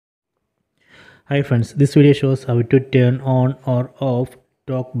Hi friends, this video shows how to turn on or off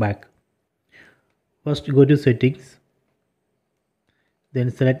Talkback. First go to settings, then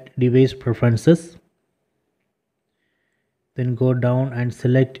select device preferences, then go down and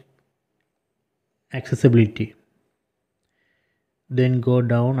select accessibility. Then go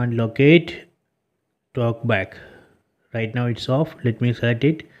down and locate Talkback. Right now it's off, let me select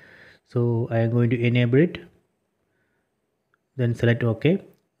it. So I am going to enable it, then select OK.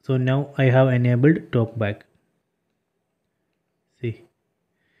 So now I have enabled Talkback. See,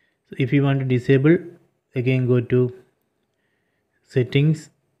 so if you want to disable, again go to settings,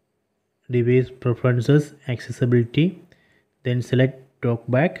 device preferences, accessibility, then select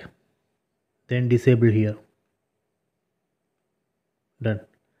Talkback, then disable here. Done.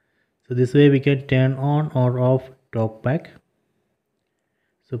 So this way we can turn on or off Talkback.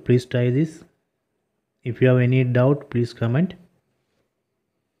 So please try this. If you have any doubt, please comment.